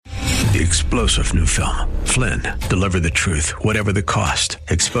The explosive new film, Flynn, deliver the truth, whatever the cost,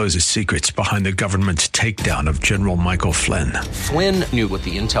 exposes secrets behind the government's takedown of General Michael Flynn. Flynn knew what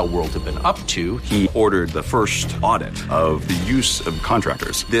the intel world had been up to. He ordered the first audit of the use of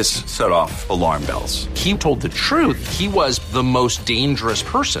contractors. This set off alarm bells. He told the truth. He was the most dangerous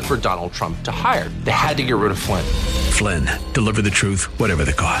person for Donald Trump to hire. They had to get rid of Flynn. Flynn, deliver the truth, whatever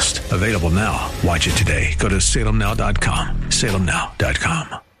the cost. Available now. Watch it today. Go to salemnow.com.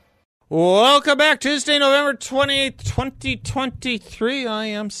 salemnow.com. Welcome back. Tuesday, November 28th, 2023. I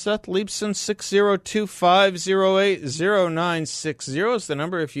am Seth Leibson. 602-508-0960 is the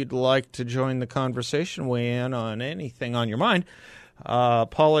number if you'd like to join the conversation, weigh in on anything on your mind.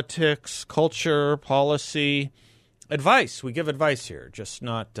 Politics, culture, policy, advice. We give advice here, just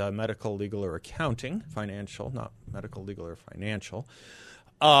not medical, legal, or accounting. Financial, not medical, legal, or financial.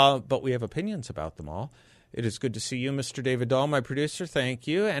 But we have opinions about them all. It is good to see you, Mr. David Dahl, my producer. Thank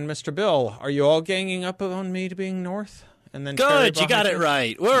you. And Mr. Bill, are you all ganging up on me to being north? And then good, you got it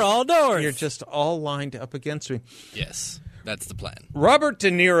right. We're all north. You're just all lined up against me. Yes, that's the plan. Robert De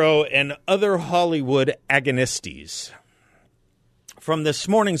Niro and other Hollywood agonistes. From this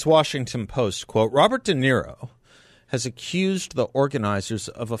morning's Washington Post, quote, Robert De Niro has accused the organizers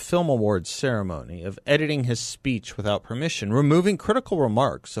of a film awards ceremony of editing his speech without permission, removing critical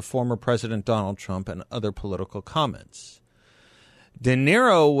remarks of former President Donald Trump and other political comments. De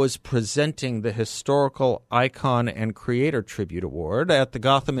Niro was presenting the Historical Icon and Creator Tribute Award at the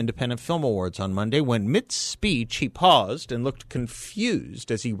Gotham Independent Film Awards on Monday when, mid-speech, he paused and looked confused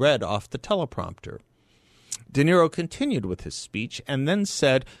as he read off the teleprompter. De Niro continued with his speech and then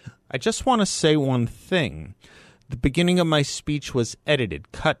said, I just want to say one thing. The beginning of my speech was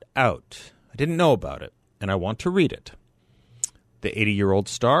edited, cut out. I didn't know about it, and I want to read it. The 80-year-old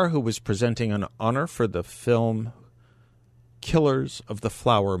star, who was presenting an honor for the film Killers of the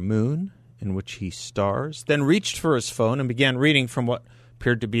Flower Moon, in which he stars, then reached for his phone and began reading from what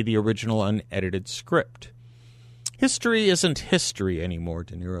appeared to be the original unedited script. History isn't history anymore,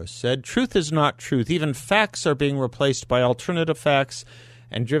 De Niro said. Truth is not truth. Even facts are being replaced by alternative facts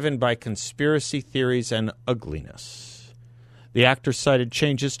and driven by conspiracy theories and ugliness. The actor cited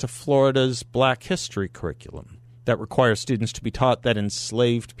changes to Florida's Black History curriculum that require students to be taught that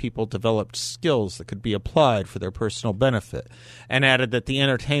enslaved people developed skills that could be applied for their personal benefit, and added that the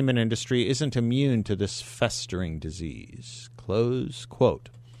entertainment industry isn't immune to this festering disease. Close quote.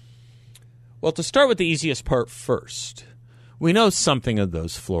 Well, to start with the easiest part first, we know something of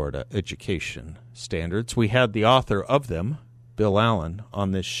those Florida education standards. We had the author of them, Bill Allen,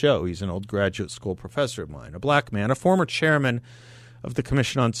 on this show. He's an old graduate school professor of mine, a black man, a former chairman of the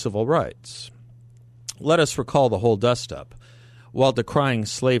Commission on Civil Rights. Let us recall the whole dust-up. While decrying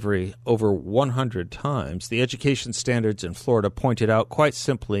slavery over 100 times, the education standards in Florida pointed out quite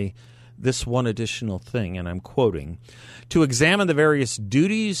simply this one additional thing, and I'm quoting, to examine the various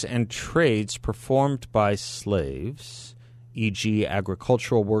duties and trades performed by slaves, e.g.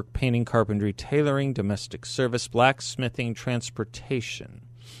 agricultural work, painting, carpentry, tailoring, domestic service, blacksmithing, transportation.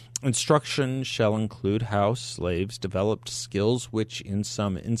 Instruction shall include how slaves developed skills which in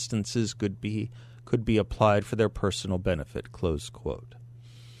some instances could be applied for their personal benefit, close quote.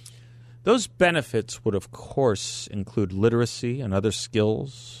 Those benefits would, of course, include literacy and other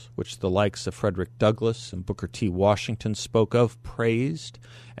skills, which the likes of Frederick Douglass and Booker T. Washington spoke of, praised,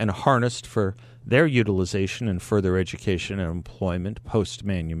 and harnessed for their utilization in further education and employment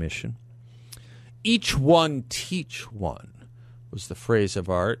post-manumission. Each one teach one was the phrase of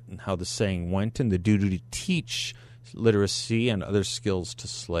art and how the saying went, and the duty to teach literacy and other skills to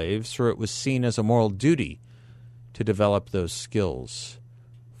slaves, for it was seen as a moral duty to develop those skills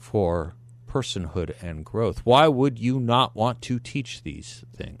for personhood and growth. Why would you not want to teach these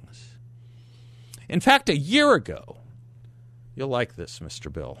things? In fact, a year ago, you'll like this,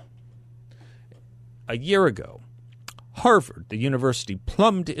 Mr. Bill. A year ago, Harvard, the university,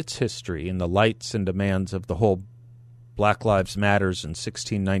 plumbed its history in the lights and demands of the whole Black Lives Matters and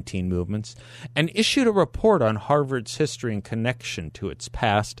 1619 movements, and issued a report on Harvard's history in connection to its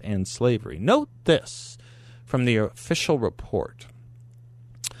past and slavery. Note this from the official report.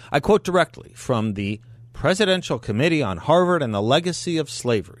 I quote directly from the Presidential Committee on Harvard and the Legacy of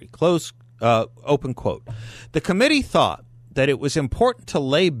Slavery. Open quote. The committee thought that it was important to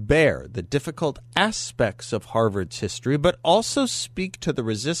lay bare the difficult aspects of Harvard's history, but also speak to the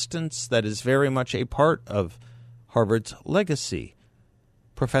resistance that is very much a part of Harvard's legacy.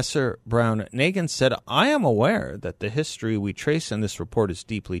 Professor Brown-Nagin said, I am aware that the history we trace in this report is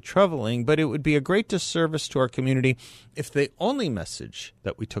deeply troubling, but it would be a great disservice to our community if the only message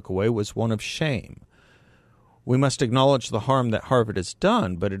that we took away was one of shame. We must acknowledge the harm that Harvard has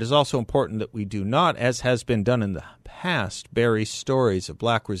done, but it is also important that we do not, as has been done in the past, bury stories of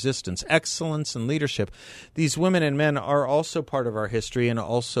black resistance, excellence, and leadership. These women and men are also part of our history and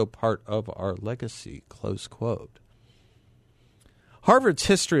also part of our legacy, close quote. Harvard's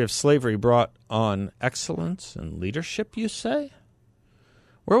history of slavery brought on excellence and leadership, you say?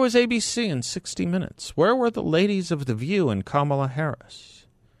 Where was ABC in 60 Minutes? Where were the ladies of The View and Kamala Harris?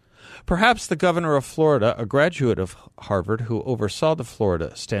 Perhaps the governor of Florida, a graduate of Harvard who oversaw the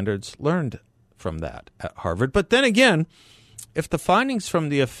Florida standards, learned from that at Harvard. But then again, if the findings from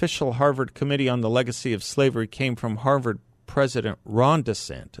the official Harvard Committee on the Legacy of Slavery came from Harvard President Ron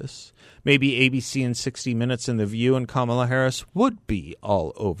DeSantis, maybe ABC and 60 Minutes and The View and Kamala Harris would be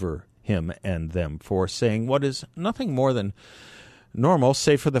all over him and them for saying what is nothing more than normal,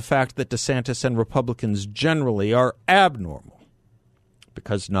 save for the fact that DeSantis and Republicans generally are abnormal,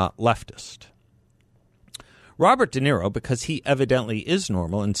 because not leftist. Robert De Niro, because he evidently is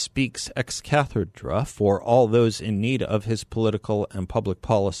normal and speaks ex cathedra for all those in need of his political and public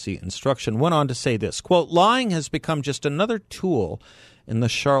policy instruction, went on to say this, quote, lying has become just another tool in the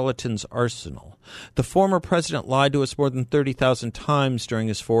charlatan's arsenal. The former president lied to us more than 30,000 times during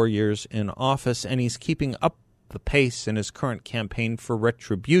his 4 years in office, and he's keeping up the pace in his current campaign for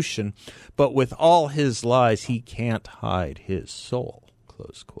retribution, but with all his lies, he can't hide his soul.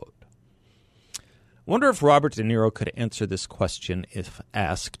 Close quote. Wonder if Robert De Niro could answer this question if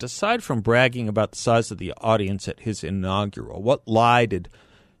asked. Aside from bragging about the size of the audience at his inaugural, what lie did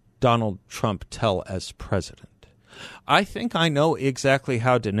Donald Trump tell as president? I think I know exactly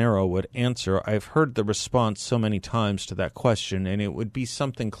how De Niro would answer. I've heard the response so many times to that question, and it would be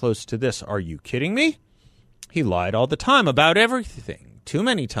something close to this. Are you kidding me? He lied all the time about everything, too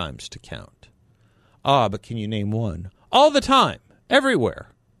many times to count. Ah, but can you name one? All the time. Everywhere.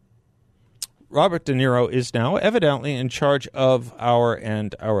 Robert De Niro is now evidently in charge of our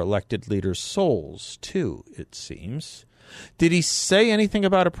and our elected leaders' souls, too, it seems. Did he say anything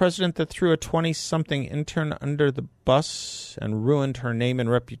about a president that threw a 20-something intern under the bus and ruined her name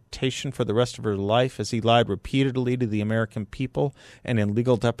and reputation for the rest of her life as he lied repeatedly to the American people and in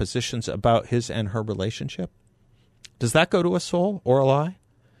legal depositions about his and her relationship? Does that go to a soul or a lie?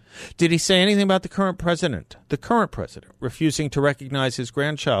 Did he say anything about the current president, refusing to recognize his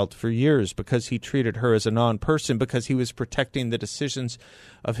grandchild for years because he treated her as a non-person, because he was protecting the decisions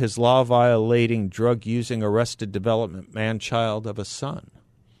of his law-violating, drug-using, arrested development man-child of a son?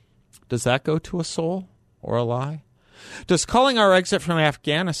 Does that go to a soul or a lie? Does calling our exit from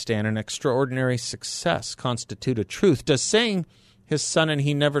Afghanistan an extraordinary success constitute a truth? Does saying his son and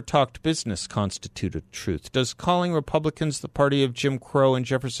he never talked business constitute a truth? Does calling Republicans the party of Jim Crow and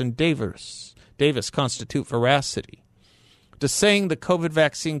Jefferson Davis constitute veracity? Does saying the COVID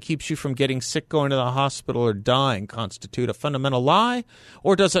vaccine keeps you from getting sick, going to the hospital, or dying constitute a fundamental lie?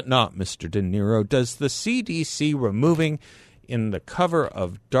 Or does it not, Mr. De Niro? Does the CDC removing in the cover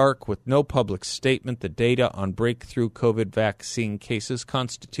of dark with no public statement the data on breakthrough COVID vaccine cases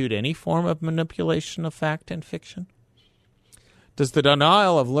constitute any form of manipulation of fact and fiction? Does the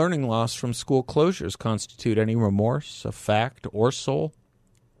denial of learning loss from school closures constitute any remorse of fact or soul?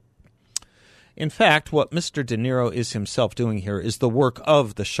 In fact, what Mr. De Niro is himself doing here is the work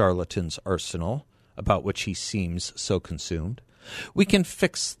of the charlatan's arsenal, about which he seems so consumed. We can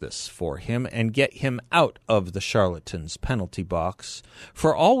fix this for him and get him out of the charlatan's penalty box,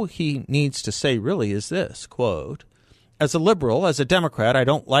 for all he needs to say really is this, quote, as a liberal, as a Democrat, I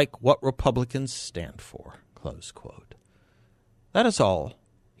don't like what Republicans stand for, close quote. That is all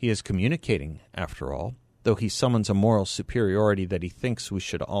he is communicating, after all, though he summons a moral superiority that he thinks we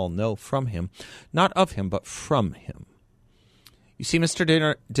should all know from him, not of him, but from him. You see, Mr.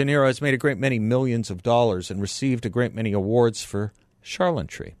 De Niro has made a great many millions of dollars and received a great many awards for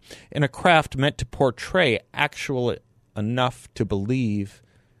charlatanry, in a craft meant to portray actual enough to believe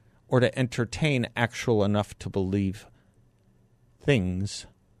or to entertain actual enough to believe things,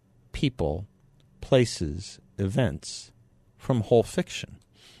 people, places, events, from whole fiction.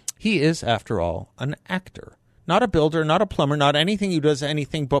 He is, after all, an actor, not a builder, not a plumber, not anything who does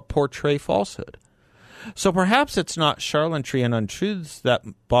anything but portray falsehood. So perhaps it's not charlatanry and untruths that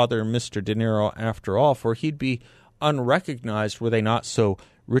bother Mr. De Niro after all, for he'd be unrecognized were they not so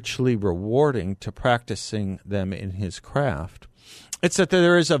richly rewarding to practicing them in his craft. It's that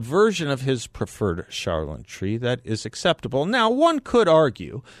there is a version of his preferred charlatanry that is acceptable. Now, one could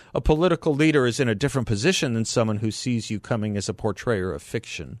argue a political leader is in a different position than someone who sees you coming as a portrayer of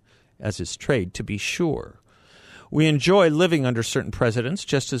fiction, as his trade, to be sure. We enjoy living under certain presidents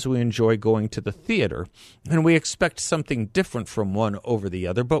just as we enjoy going to the theater, and we expect something different from one over the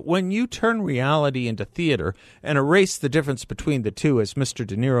other. But when you turn reality into theater and erase the difference between the two, as Mr.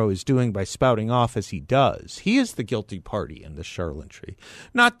 De Niro is doing by spouting off as he does, he is the guilty party in the charlatanry,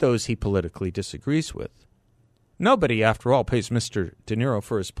 not those he politically disagrees with. Nobody, after all, pays Mr. De Niro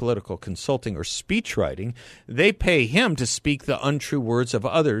for his political consulting or speech writing. They pay him to speak the untrue words of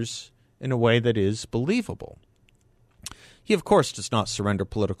others in a way that is believable. He, of course, does not surrender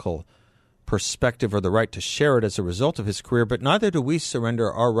political perspective or the right to share it as a result of his career, but neither do we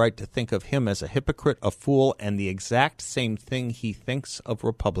surrender our right to think of him as a hypocrite, a fool, and the exact same thing he thinks of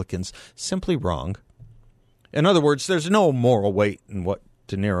Republicans, simply wrong. In other words, there's no moral weight in what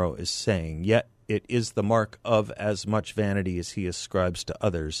De Niro is saying, yet it is the mark of as much vanity as he ascribes to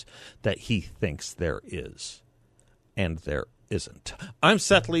others that he thinks there is. And there isn't. I'm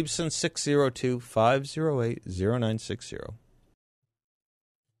Seth Leibson, 602-508-0960.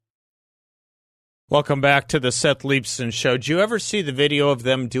 Welcome back to the Seth Leibson Show. Did you ever see the video of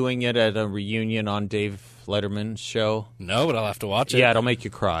them doing it at a reunion on Dave Letterman's show? No, but I'll have to watch it. Yeah, it'll make you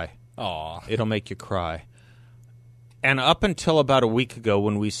cry. Aw. It'll make you cry. And up until about a week ago,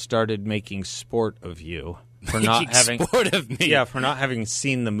 when we started making sport of you for not having sport of me. Yeah, for not having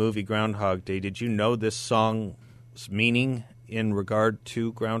seen the movie Groundhog Day, did you know this song's meaning in regard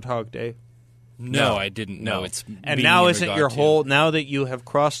to Groundhog Day? No, I didn't know its And meaning now in isn't regard your to- whole now that you have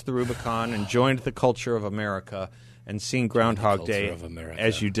crossed the Rubicon and joined the culture of America and seen Groundhog culture Day of America.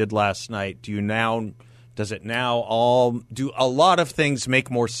 as you did last night, do a lot of things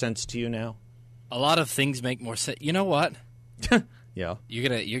make more sense to you now? A lot of things make more sense. You know what? Yeah.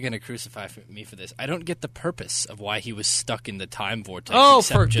 You're gonna crucify me for this. I don't get the purpose of why he was stuck in the time vortex. Oh,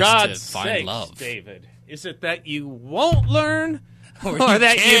 except for just God's to find sake, love. David. Is it that you won't learn Or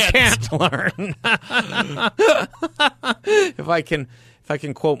that you you can't learn? If I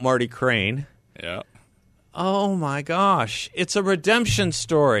can quote Marty Crane. Yeah. Oh my gosh, it's a redemption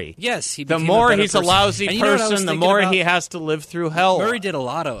story. Yes, he the became more a better he's a person. lousy And you know what I was person, the thinking more about? he has to live through hell. Murray did a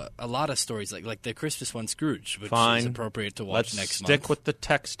lot of stories like the Christmas one, Scrooge, which Fine. is appropriate to watch Let's next stick month. with the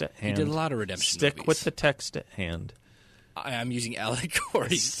text at hand. He did a lot of redemption Stick movies. with the text at hand. I'm using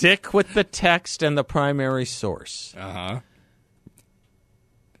allegories. Stick with the text and the primary source. Uh-huh.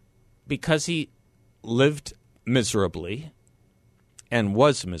 Because he lived miserably and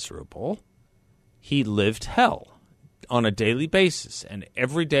was miserable, he lived hell on a daily basis, and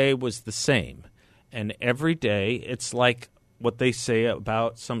every day was the same. And every day, it's like what they say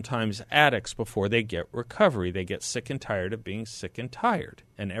about sometimes addicts before they get recovery. They get sick and tired of being sick and tired,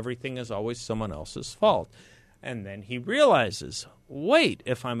 and everything is always someone else's fault. And then he realizes, wait,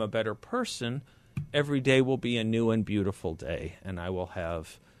 if I'm a better person, every day will be a new and beautiful day, and I will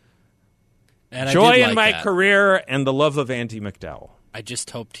have And I joy did in like my that. career and the love of Andy McDowell. I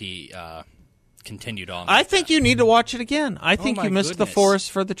just hoped he continued on. I with think that. you need to watch it again. I think my you missed the goodness.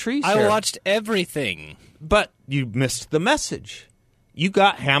 forest for the trees. I here. watched everything. But you missed the message. You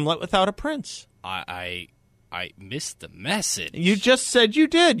got Hamlet without a prince. I missed the message. You just said you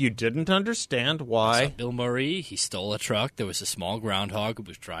did. You didn't understand I why. saw Bill Murray, he stole a truck. There was a small groundhog who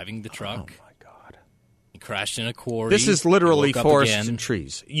was driving the Oh, truck. my God. He crashed in a quarry. This is literally He woke up forest again. and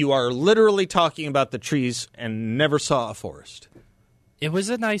trees. You are literally talking about the trees and never saw a forest. It was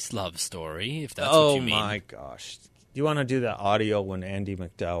a nice love story, if that's Oh, what you mean. my gosh. Do you want to do that audio when Andy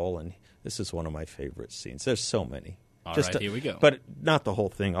McDowell, and this is one of my favorite scenes. There's so many. All right, here we go. But not the whole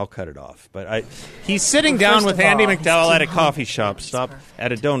thing. I'll cut it off. But he's sitting down with Andy McDowell at a coffee shop,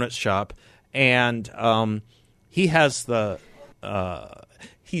 at a donut shop, and he has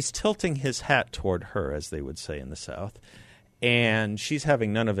he's tilting his hat toward her, as they would say in the South, and she's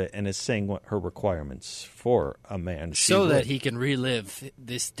having none of it and is saying what her requirements for a man. So that he can relive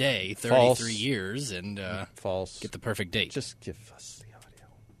this day, 33 False. years, and false. get the perfect date. Just give us the audio.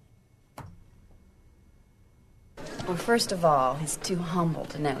 Well, first of all, he's too humble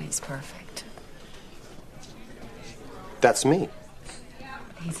to know he's perfect. That's me.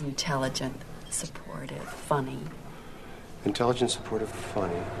 He's intelligent, supportive, funny. Intelligent, supportive,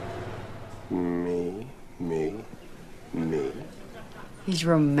 funny. Me. He's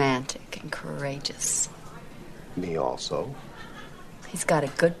romantic and courageous. Me also. He's got a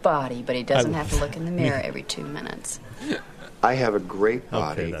good body, but he doesn't have to look in the mirror every 2 minutes. I have a great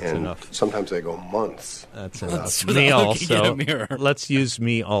body, that's and enough. sometimes I go months. That's without- enough. without Me looking in also. a mirror. Let's use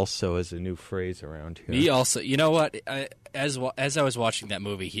 "me also" as a new phrase around here. Me also. You know what? As I was watching that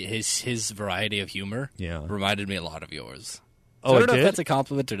movie, his variety of humor reminded me a lot of yours. So Oh, I it don't know did? if that's a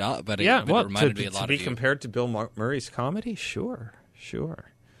compliment or not, but it reminded me a lot to be of you. compared to Bill Murray's comedy. Sure.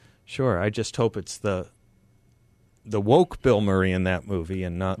 I just hope it's the the woke Bill Murray in that movie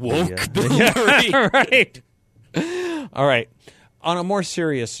and not woke Bill Murray. Right. All right. On a more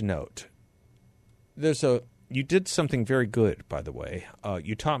serious note, you did something very good, by the way.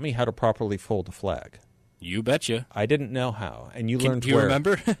 You taught me how to properly fold a flag. You betcha. I didn't know how, and you learned where. Do you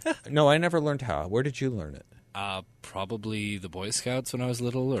remember? No, I never learned how. Where did you learn it? Probably the Boy Scouts when I was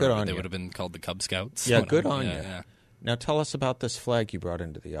little, or they would have been called the Cub Scouts. Yeah, good on you. Yeah. Now tell us about this flag you brought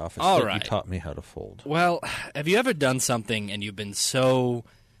into the office You taught me how to fold. Well, have you ever done something and you've been so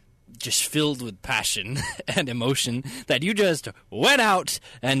just filled with passion and emotion that you just went out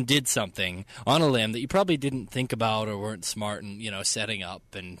and did something on a limb that you probably didn't think about or weren't smart in, setting up,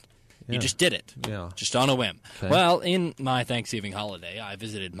 and you just did it, just on a whim. Okay. Well, in my Thanksgiving holiday, I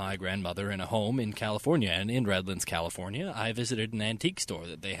visited my grandmother in a home in California, and in Redlands, California, I visited an antique store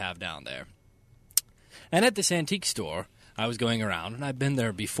that they have down there. And at this antique store, I was going around, and I've been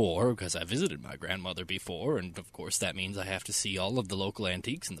there before because I visited my grandmother before, and of course that means I have to see all of the local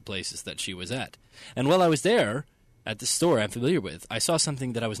antiques and the places that she was at. And while I was there, at the store I'm familiar with, I saw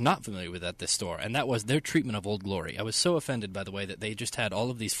something that I was not familiar with at this store, and that was their treatment of Old Glory. I was so offended by the way that they just had all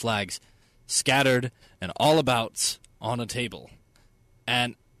of these flags scattered and all abouts on a table.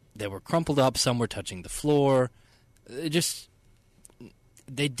 And they were crumpled up, some were touching the floor. They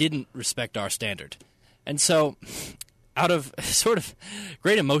didn't respect our standard. And so, out of sort of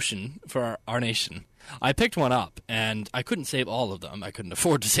great emotion for our nation, I picked one up, and I couldn't save all of them. I couldn't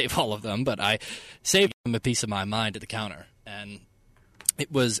afford to save all of them, but I saved them a piece of my mind at the counter. And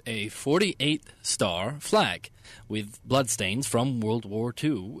it was a 48th star flag with bloodstains from World War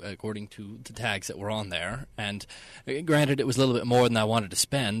II, according to the tags that were on there. And granted, it was a little bit more than I wanted to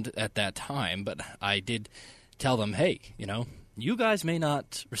spend at that time, but I did tell them, hey, you guys may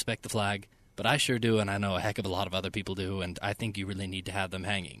not respect the flag, but I sure do, and I know a heck of a lot of other people do, and I think you really need to have them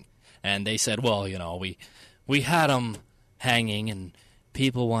hanging. And they said, well, we had them hanging, and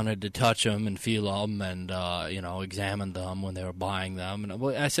people wanted to touch them and feel them and, examine them when they were buying them. And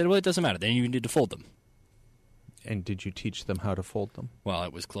I said, well, it doesn't matter. Then you need to fold them. And did you teach them how to fold them? Well,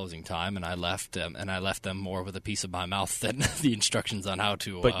 it was closing time, and I left them more with a piece of my mouth than the instructions on how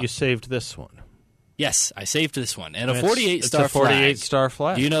to. But you saved this one. Yes, I saved this one. And a 48-star flag. It's a 48-star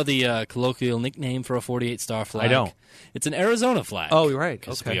flag. Do you know the colloquial nickname for a 48-star flag? I don't. It's an Arizona flag. Oh, right.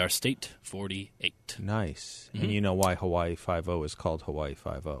 Because we are state 48. Nice. Mm-hmm. And you know why Hawaii 5-0 is called Hawaii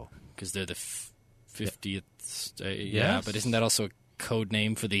 5-0? Because they're the 50th state. Yes. Yeah, but isn't that also a code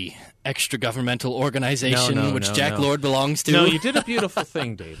name for the extra-governmental organization which Jack Lord belongs to? No, you did a beautiful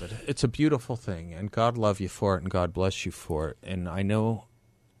thing, David. It's a beautiful thing, and God love you for it, and God bless you for it. And I know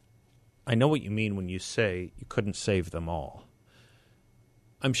what you mean when you say you couldn't save them all.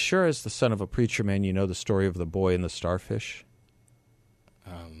 I'm sure as the son of a preacher man, you know the story of the boy and the starfish.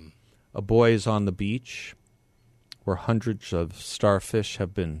 A boy is on the beach where hundreds of starfish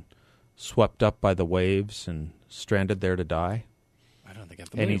have been swept up by the waves and stranded there to die. I don't think I've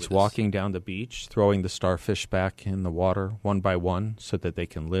And he's walking down the beach, throwing the starfish back in the water one by one so that they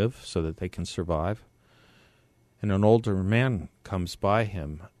can live, so that they can survive. And an older man comes by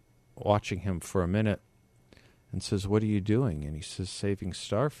him, watching him for a minute, and says, what are you doing? And he says, saving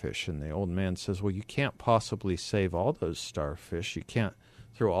starfish. And the old man says, well, you can't possibly save all those starfish. You can't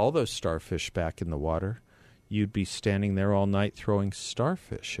throw all those starfish back in the water. You'd be standing there all night throwing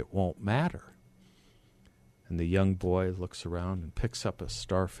starfish. It won't matter. And the young boy looks around and picks up a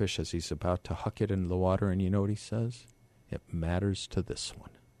starfish as he's about to huck it into the water, and you know what he says? It matters to this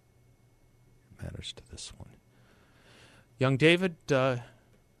one. It matters to this one. Young David,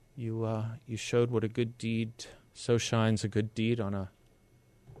 you showed what a good deed, so shines a good deed on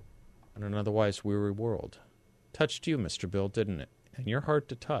an otherwise weary world. Touched you, Mr. Bill, didn't it? And you're hard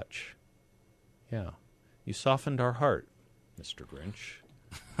to touch. Yeah. You softened our heart, Mr. Grinch.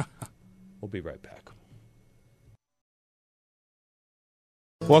 We'll be right back.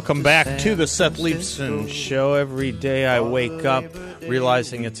 Welcome back to the Seth Leibsohn Show. Every day I wake up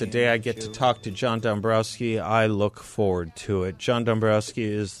realizing it's a day I get to talk to John Dombrowski. I look forward to it. John Dombrowski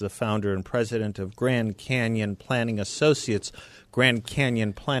is the founder and president of Grand Canyon Planning Associates,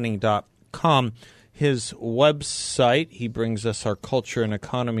 GrandCanyonPlanning.com. His website, he brings us our culture and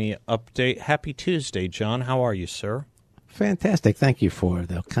economy update. Happy Tuesday, John. How are you, sir? Fantastic. Thank you for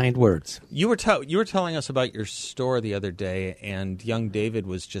the kind words. You were telling us about your store the other day, and young David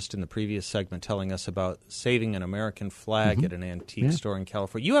was just in the previous segment telling us about saving an American flag at an antique store in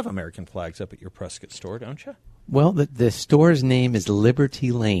California. You have American flags up at your Prescott store, don't you? Well, the store's name is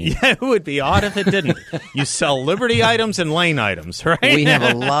Liberty Lane. Yeah, it would be odd if it didn't. You sell Liberty items and Lane items, right? We have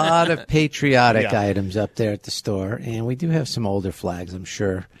a lot of patriotic items up there at the store, and we do have some older flags, I'm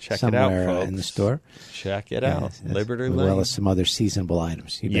sure, somewhere folks. In the store. Check it out. Yes, Liberty as Lane. well as some other seasonable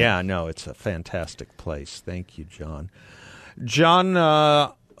items. Yeah, no, it's a fantastic place. Thank you, John.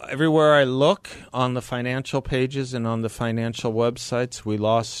 John, everywhere I look on the financial pages and on the financial websites, we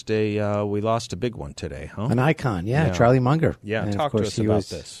lost a big one today, huh? An icon, Charlie Munger. Yeah, and talk to us about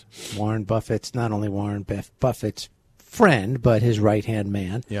this. Warren Buffett's, not only Warren Buffett's friend, but his right-hand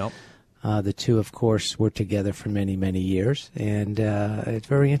man. Yep. The two, of course, were together for many, many years, and it's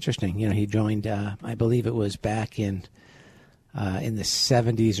very interesting. You know, he joined, I believe it was back in the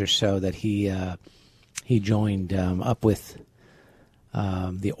 70s or so that he joined up with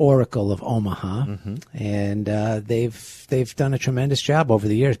the Oracle of Omaha, and they've done a tremendous job over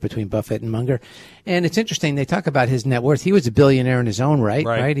the years between Buffett and Munger. And it's interesting, they talk about his net worth. He was a billionaire in his own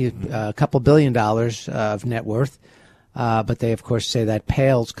right? He a couple $1 billion of net worth. But they, of course, say that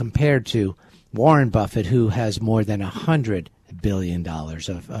pales compared to Warren Buffett, who has more than $100 billion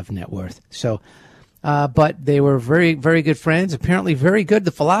of net worth. So, but they were very, very good friends, apparently very good.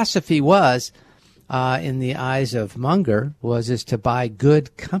 The philosophy was, in the eyes of Munger, is to buy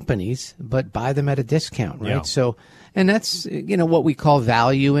good companies, but buy them at a discount, right? Yeah. So, and that's, what we call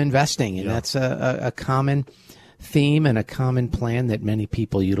value investing, and that's a common theme and a common plan that many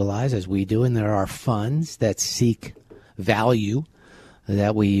people utilize, as we do, and there are funds that seek value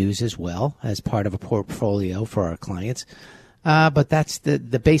that we use as well as part of a portfolio for our clients. But that's the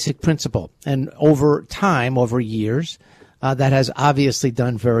basic principle. And over time, over years, that has obviously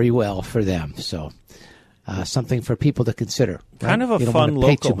done very well for them. So something for people to consider. Right? Kind of a you don't fun want to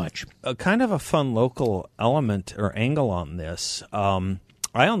pay local, too much. Kind of a fun local element or angle on this. I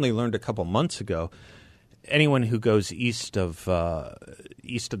only learned a couple months ago. Anyone who goes east of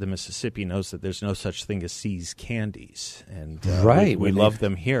the Mississippi knows that there's no such thing as See's candies, and we love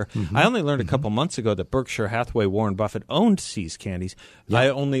them here. Mm-hmm. I only learned a couple months ago that Berkshire Hathaway, Warren Buffett owned See's candies. Yep. I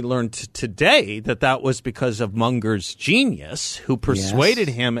only learned today that was because of Munger's genius, who persuaded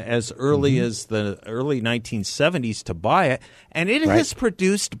him as early as the early 1970s to buy it, and it has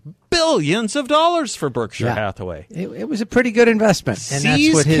produced billions of dollars for Berkshire Hathaway. It was a pretty good investment. And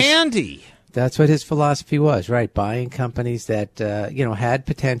See's candy. That's what his philosophy was, right? Buying companies that had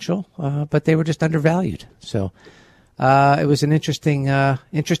potential, but they were just undervalued. So it was an interesting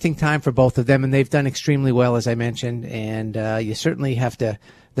time for both of them, and they've done extremely well, as I mentioned. And you certainly have to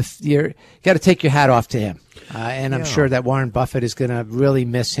you got to take your hat off to him. And I'm sure that Warren Buffett is going to really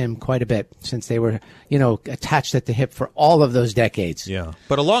miss him quite a bit, since they were, attached at the hip for all of those decades. Yeah,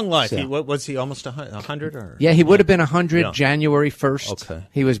 but a long life. So, was he almost 100? Or? Yeah, he would have been 100 January 1st. Okay.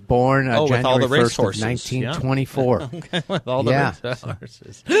 He was born January all the 1st of 1924. Okay, with all the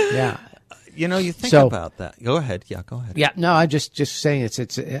racehorses. Yeah. You think about that. Go ahead. Yeah, go ahead. Yeah, no, I'm just saying it's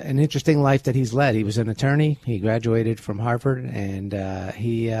an interesting life that he's led. He was an attorney. He graduated from Harvard, and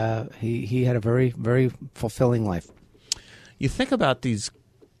he had a very, very fulfilling life. You think about these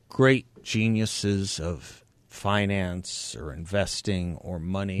great geniuses of finance or investing or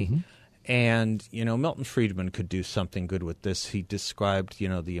money, and Milton Friedman could do something good with this. He described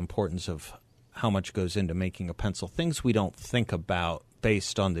the importance of how much goes into making a pencil. Things we don't think about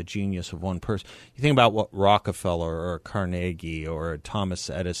based on the genius of one person. You think about what Rockefeller or a Carnegie or a Thomas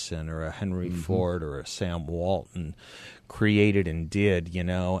Edison or a Henry Ford or a Sam Walton created and did, and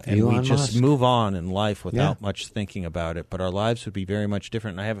Elon we just Musk. move on in life without much thinking about it. But our lives would be very much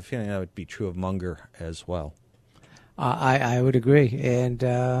different, and I have a feeling that would be true of Munger as well. I would agree, and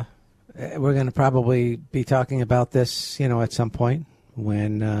we're going to probably be talking about this, at some point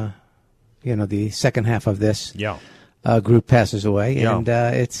when, the second half of this group passes away, and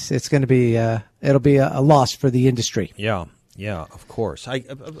it's going to be it'll be a loss for the industry. Yeah, of course.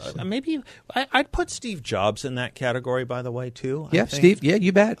 I'd put Steve Jobs in that category, by the way, too. Yeah, Steve. Yeah,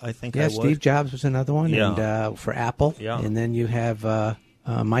 you bet. I think I would. Steve Jobs was another one, and for Apple. Yeah. And then you have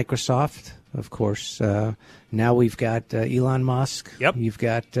Microsoft, of course. Now we've got Elon Musk. Yep. You've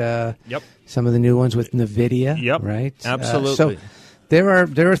got some of the new ones with NVIDIA. Yep. Right. Absolutely. So there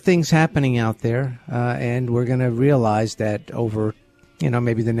are things happening out there, and we're going to realize that over,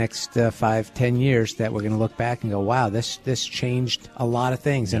 maybe the next 5-10 years, that we're going to look back and go, wow, this changed a lot of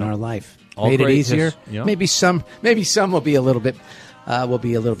things in our life. Made it easier. Maybe some will be a little bit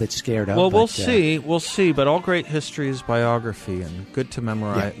scared of. Well, we'll see. But all great history is biography, and good to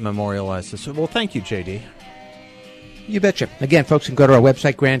memorialize this. Well, thank you, JD. You betcha. Again, folks can go to our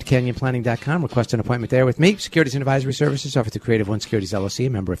website, GrandCanyonPlanning.com, request an appointment there with me. Securities and advisory services offered through Creative One Securities LLC, a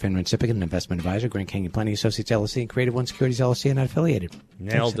member of FINRA Incipit, an investment advisor. Grand Canyon Planning Associates LLC and Creative One Securities LLC are not affiliated.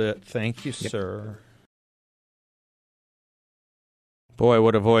 Nailed it. Thank you, sir. Boy,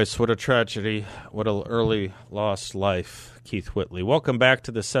 what a voice, what a tragedy, what an early lost life, Keith Whitley. Welcome back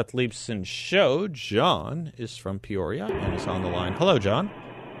to the Seth Leibsohn Show. John is from Peoria and is on the line. Hello, John.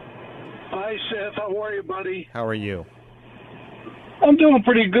 Hi, Seth. How are you, buddy? How are you? I'm doing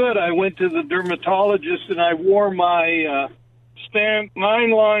pretty good. I went to the dermatologist and I wore my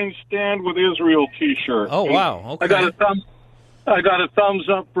 9-line Stand with Israel T-shirt. Oh, wow. Okay. I got a thumbs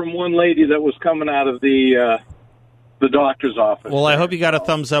up from one lady that was coming out of the doctor's office. Well, I hope you got a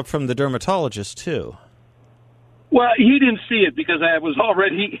thumbs up from the dermatologist, too. Well, he didn't see it because I was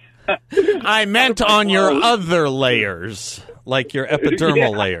already... I meant on your other layers, like your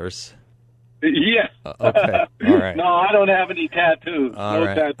epidermal layers. Yeah. Okay. All right. No, I don't have any tattoos.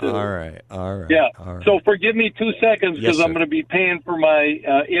 Tattoos. All right. Yeah. All right. So forgive me 2 seconds because I'm going to be paying for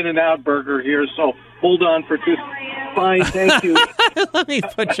my In-N-Out burger here. So hold on for 2. Fine. Thank you. Let me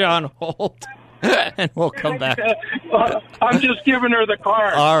put you on hold, and we'll come back. I'm just giving her the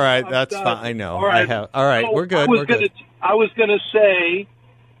card. All right. That's fine. I know. All right. All right. So we're good. I was going to say,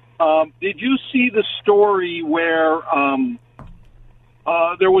 did you see the story where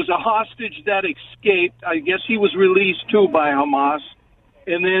there was a hostage that escaped? I guess he was released, too, by Hamas.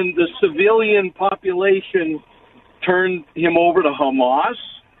 And then the civilian population turned him over to Hamas.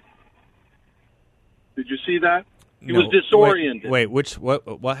 Did you see that? He was disoriented. Wait,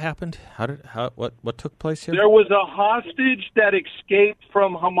 what happened? What took place here? There was a hostage that escaped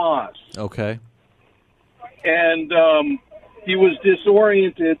from Hamas. Okay. And he was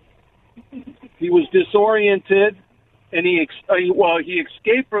disoriented. And he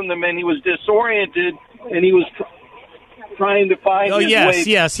escaped from them, and he was disoriented, and he was trying to find his way.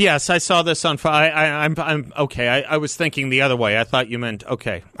 Yes. I saw this on fire. I'm okay. I was thinking the other way. I thought you meant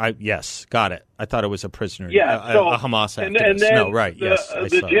okay. Yes, got it. I thought it was a prisoner. Yeah, so, a Hamas activist. And then no, right?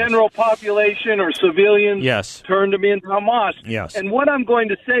 The general population or civilians turned him into Hamas. Yes. And what I'm going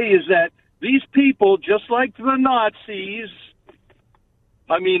to say is that these people, just like the Nazis,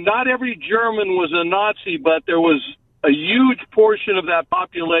 I mean, not every German was a Nazi, but there was a huge portion of that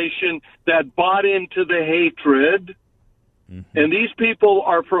population that bought into the hatred. Mm-hmm. And these people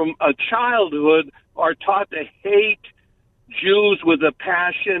are from a childhood are taught to hate Jews with a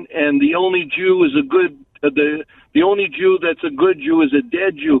passion, and the only Jew is the only Jew that's a good Jew is a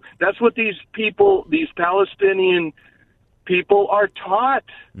dead Jew. That's what these people, these Palestinian people, are taught.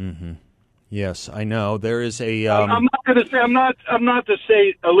 Mm-hmm. Yes, I know. There is a. I'm not going to say. I'm not to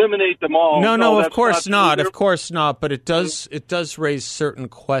say eliminate them all. No, of course not. Of course not. But it does raise certain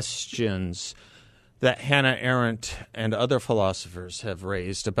questions that Hannah Arendt and other philosophers have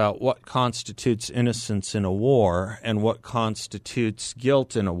raised about what constitutes innocence in a war and what constitutes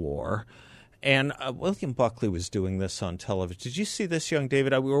guilt in a war. And William Buckley was doing this on television. Did you see this, young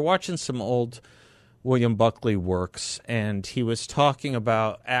David? We were watching some old William Buckley works, and he was talking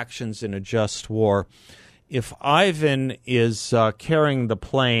about actions in a just war. If Ivan is carrying the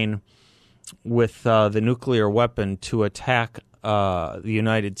plane with the nuclear weapon to attack the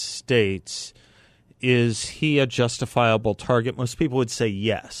United States, is he a justifiable target? Most people would say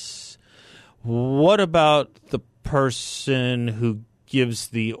yes. What about the person who gives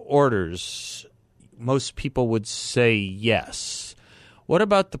the orders? Most people would say yes. What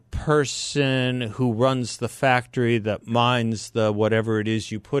about the person who runs the factory that mines the whatever it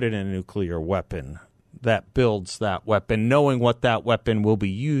is you put in a nuclear weapon, that builds that weapon, knowing what that weapon will be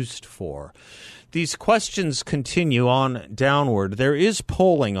used for? These questions continue on downward. There is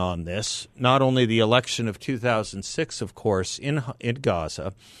polling on this, not only the election of 2006, of course, in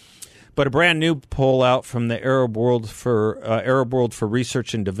Gaza, but a brand new poll out from the Arab World for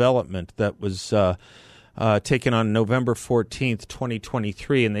Research and Development that was taken on November 14th,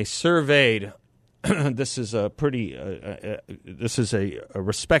 2023, and they surveyed. This is a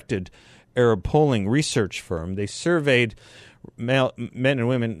respected Arab polling research firm. They surveyed men and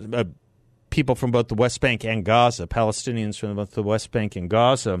women, people from both the West Bank and Gaza, Palestinians from both the West Bank and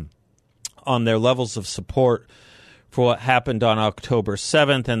Gaza, on their levels of support for what happened on October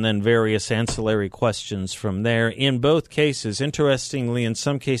 7th, and then various ancillary questions from there. In both cases, interestingly, in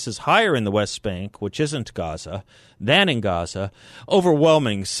some cases higher in the West Bank, which isn't Gaza, than in Gaza,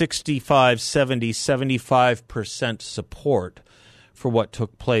 overwhelming 65, 70, 75% support for what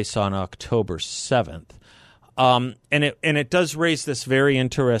took place on October 7th. And it does raise this very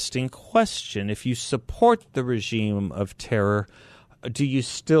interesting question. If you support the regime of terror, do you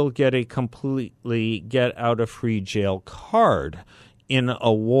still get a completely get-out-of-free-jail card in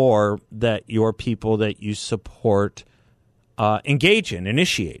a war that your people that you support engage in,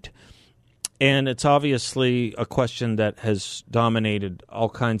 initiate? And it's obviously a question that has dominated all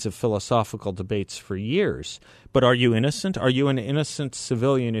kinds of philosophical debates for years. But are you innocent? Are you an innocent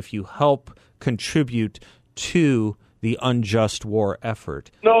civilian if you help contribute to the unjust war effort?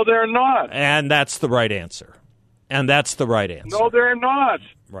 No, they're not. And that's the right answer. No, they're not.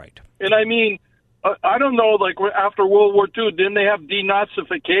 Right. And I mean, I don't know, like after World War II, didn't they have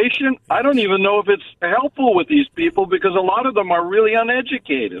denazification? I don't even know if it's helpful with these people because a lot of them are really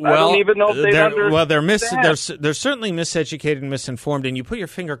uneducated. I don't even know if they understand. Well, they're certainly miseducated and misinformed, and you put your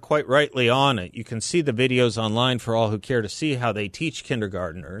finger quite rightly on it. You can see the videos online for all who care to see how they teach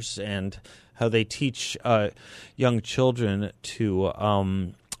kindergartners and how they teach young children to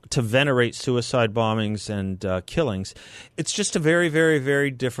venerate suicide bombings and killings. It's just a very, very, very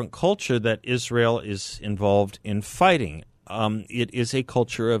different culture that Israel is involved in fighting. It is a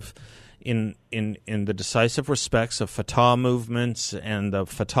culture of, in the decisive respects of Fatah movements and the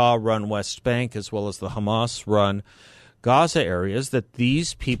Fatah-run West Bank as well as the Hamas-run Gaza areas, that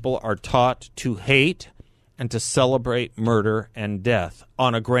these people are taught to hate and to celebrate murder and death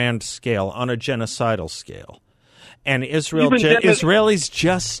on a grand scale, on a genocidal scale. And Israelis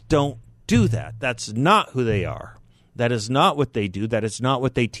just don't do that. That's not who they are. That is not what they do. That is not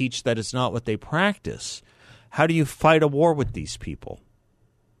what they teach. That is not what they practice. How do you fight a war with these people?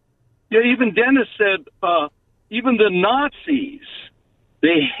 Yeah, even Dennis said, even the Nazis,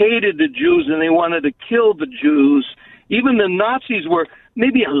 they hated the Jews and they wanted to kill the Jews. Even the Nazis were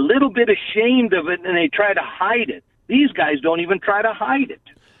maybe a little bit ashamed of it and they try to hide it. These guys don't even try to hide it.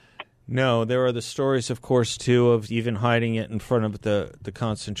 No, there are the stories, of course, too, of even hiding it in front of the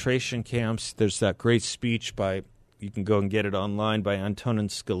concentration camps. There's that great speech you can go and get it online, by Antonin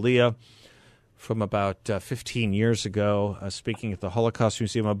Scalia from about 15 years ago, speaking at the Holocaust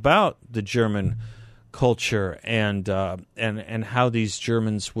Museum about the German culture and how these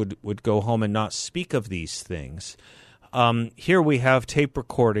Germans would go home and not speak of these things. Here we have tape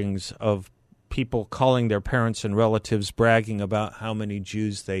recordings of people calling their parents and relatives, bragging about how many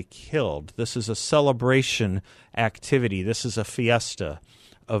Jews they killed. This is a celebration activity. This is a fiesta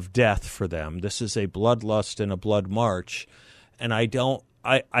of death for them. This is a bloodlust and a blood march. And I don't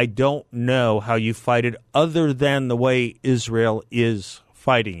know how you fight it other than the way Israel is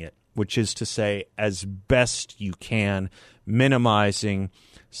fighting it, which is to say, as best you can, minimizing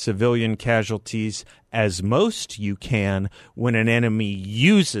civilian casualties as most you can when an enemy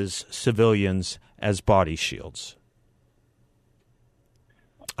uses civilians as body shields.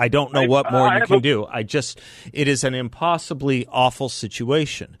 I don't know what more you can do. It is an impossibly awful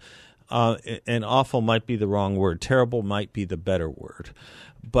situation. And awful might be the wrong word. Terrible might be the better word.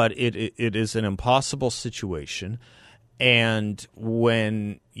 But it is an impossible situation. And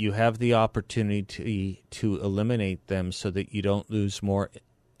when you have the opportunity to eliminate them so that you don't lose more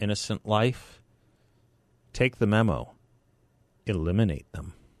innocent life, take the memo. Eliminate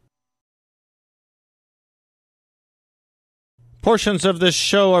them. Portions of this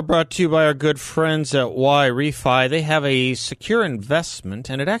show are brought to you by our good friends at YRefi. They have a secure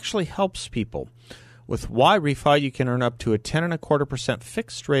investment, and it actually helps people. With YRefi, you can earn up to a 10.25%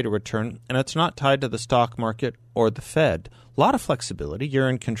 fixed rate of return, and it's not tied to the stock market or the Fed. A lot of flexibility. You're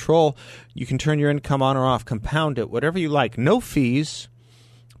in control. You can turn your income on or off, compound it, whatever you like. No fees.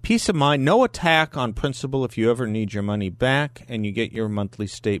 Peace of mind, no attack on principal if you ever need your money back, and you get your monthly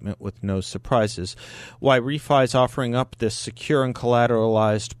statement with no surprises. YRefi is offering up this secure and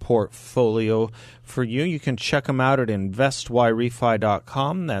collateralized portfolio for you. You can check them out at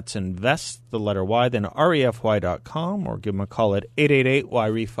investYRefi.com. That's invest, the letter Y, then REFY.com, or give them a call at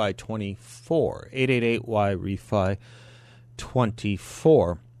 888-YRefi-24,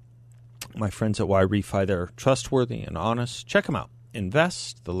 888-YRefi-24. My friends at YRefi, they're trustworthy and honest. Check them out.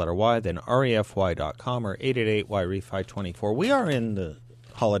 Invest, the letter Y, then REFY.com or 888-YRefi-24. We are in the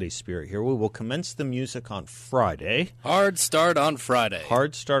holiday spirit here. We will commence the music on Friday. Hard start on Friday.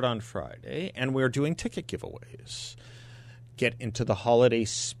 And we're doing ticket giveaways. Get into the holiday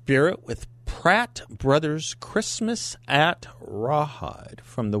spirit with Pratt Brothers Christmas at Rawhide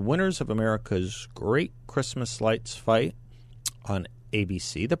from the winners of America's Great Christmas Lights Fight on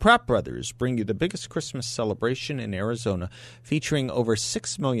ABC. The Pratt Brothers bring you the biggest Christmas celebration in Arizona, featuring over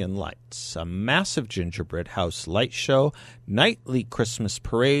 6 million lights, a massive gingerbread house light show, nightly Christmas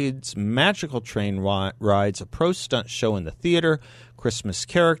parades, magical train rides, a pro stunt show in the theater, Christmas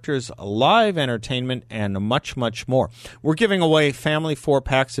characters, live entertainment, and much, much more. We're giving away family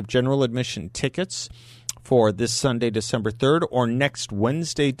 4-packs of general admission tickets for this Sunday, December 3rd, or next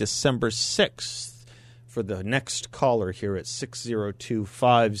Wednesday, December 6th. For the next caller here at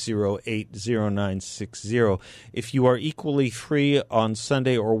 602-508-0960. If you are equally free on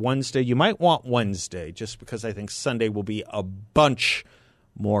Sunday or Wednesday, you might want Wednesday, just because I think Sunday will be a bunch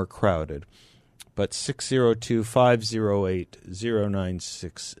more crowded. But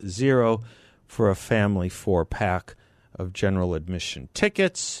 602-508-0960 for a family 4-pack of general admission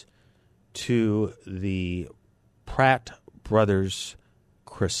tickets to the Pratt Brothers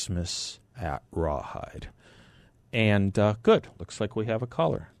Christmas at Rawhide. And good. Looks like we have a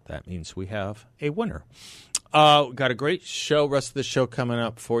caller. That means we have a winner. Got a great show. Rest of the show coming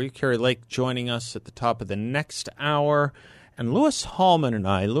up for you. Carrie Lake joining us at the top of the next hour. And Lewis Hallman and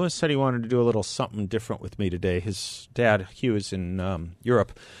I. Lewis said he wanted to do a little something different with me today. His dad, Hugh, is in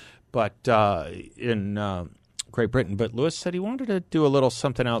Europe, but in Great Britain. But Lewis said he wanted to do a little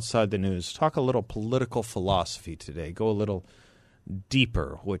something outside the news. Talk a little political philosophy today. Go a little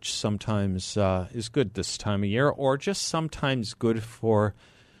deeper, which sometimes is good this time of year, or just sometimes good for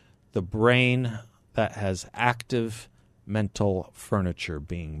the brain that has active mental furniture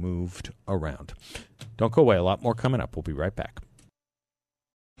being moved around. Don't go away. A lot more coming up. We'll be right back.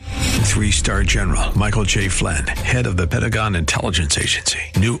 3-star General Michael J. Flynn, head of the Pentagon Intelligence Agency,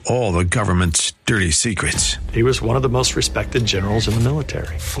 knew all the government's dirty secrets. He was one of the most respected generals in the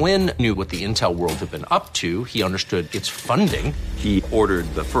military. Flynn knew what the intel world had been up to. He understood its funding. He ordered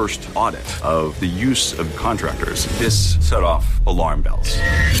the first audit of the use of contractors. This set off alarm bells.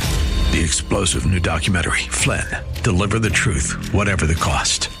 The explosive new documentary, Flynn, Deliver the Truth, Whatever the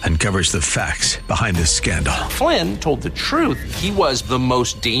Cost, uncovers the facts behind this scandal. Flynn told the truth. He was the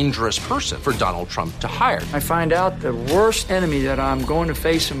most dangerous person for Donald Trump to hire. I find out the worst enemy that I'm going to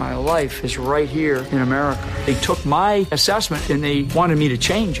face in my life is right here in America. They took my assessment and they wanted me to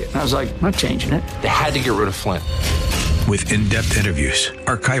change it. And I was like, I'm not changing it. They had to get rid of Flynn. With in-depth interviews,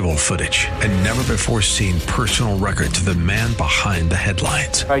 archival footage, and never-before-seen personal records of the man behind the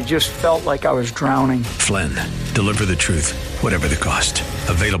headlines. I just felt like I was drowning. Flynn, Deliver the Truth, Whatever the Cost.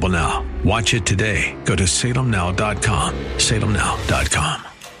 Available now. Watch it today. Go to salemnow.com. salemnow.com.